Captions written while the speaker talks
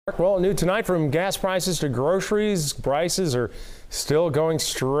Well, new tonight, from gas prices to groceries, prices are still going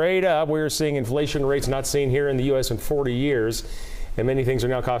straight up. We're seeing inflation rates not seen here in the U.S. in 40 years. And many things are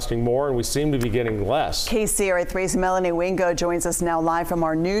now costing more, and we seem to be getting less. KCRA 3's Melanie Wingo joins us now live from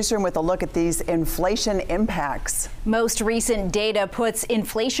our newsroom with a look at these inflation impacts. Most recent data puts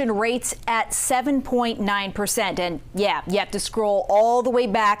inflation rates at 7.9%. And yeah, you have to scroll all the way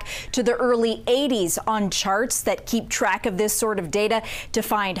back to the early 80s on charts that keep track of this sort of data to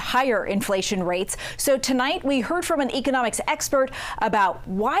find higher inflation rates. So tonight we heard from an economics expert about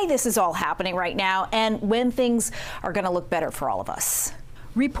why this is all happening right now and when things are going to look better for all of us.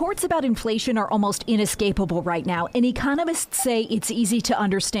 Reports about inflation are almost inescapable right now, and economists say it's easy to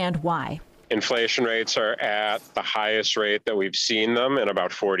understand why. Inflation rates are at the highest rate that we've seen them in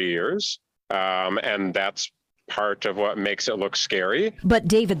about 40 years, and that's part of what makes it look scary. But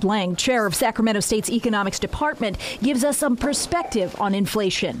David Lang, chair of Sacramento State's economics department, gives us some perspective on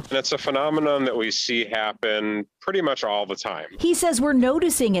inflation. And it's a phenomenon that we see happen pretty much all the time. He says we're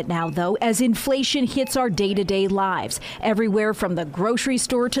noticing it now, though, as inflation hits our day-to-day lives, everywhere from the grocery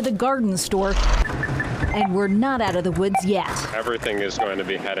store to the garden store. And we're not out of the woods yet. Everything is going to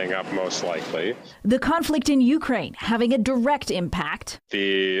be heading up, most likely. The conflict in Ukraine having a direct impact.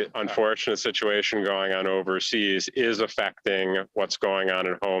 The unfortunate situation going on overseas is affecting what's going on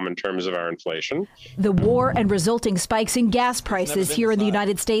at home in terms of our inflation. The war and resulting spikes in gas prices here in the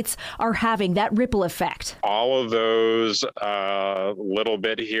United States are having that ripple effect. All of those, little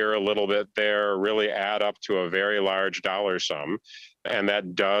bit here, a little bit there, really add up to a very large dollar sum. And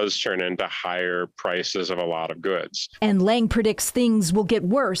that does turn into higher prices of a lot of goods. And Lang predicts things will get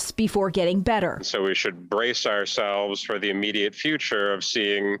worse before getting better. So we should brace ourselves for the immediate future of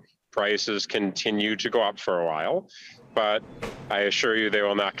seeing prices continue to go up for a while. But I assure you they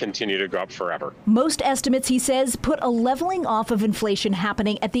will not continue to go up forever. Most estimates, he says, put a leveling off of inflation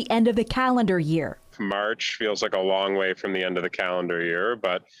happening at the end of the calendar year. March feels like a long way from the end of the calendar year,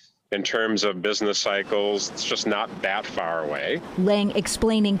 but in terms of business cycles, it's just not that far away. Lang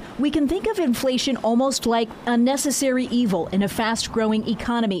explaining we can think of inflation almost like a necessary evil in a fast-growing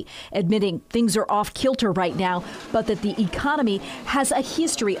economy, admitting things are off kilter right now, but that the economy has a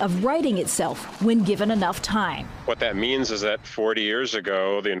history of righting itself when given enough time. What that means is that 40 years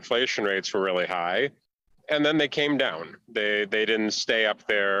ago, the inflation rates were really high, and then they came down. They didn't stay up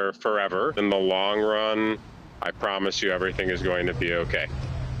there forever. In the long run, I promise you everything is going to be okay.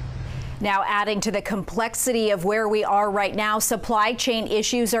 Now, adding to the complexity of where we are right now, supply chain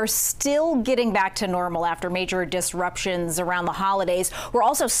issues are still getting back to normal after major disruptions around the holidays. We're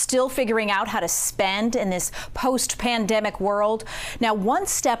also still figuring out how to spend in this post-pandemic world. Now, one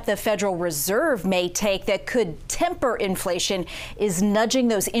step the Federal Reserve may take that could temper inflation is nudging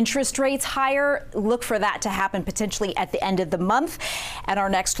those interest rates higher. Look for that to happen potentially at the end of the month. And our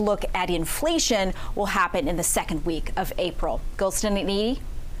next look at inflation will happen in the second week of April. Golston and Edie.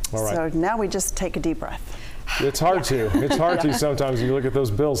 All right. So now we just take a deep breath. It's hard to. It's hard to sometimes when you look at those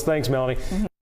bills. Thanks, Melanie.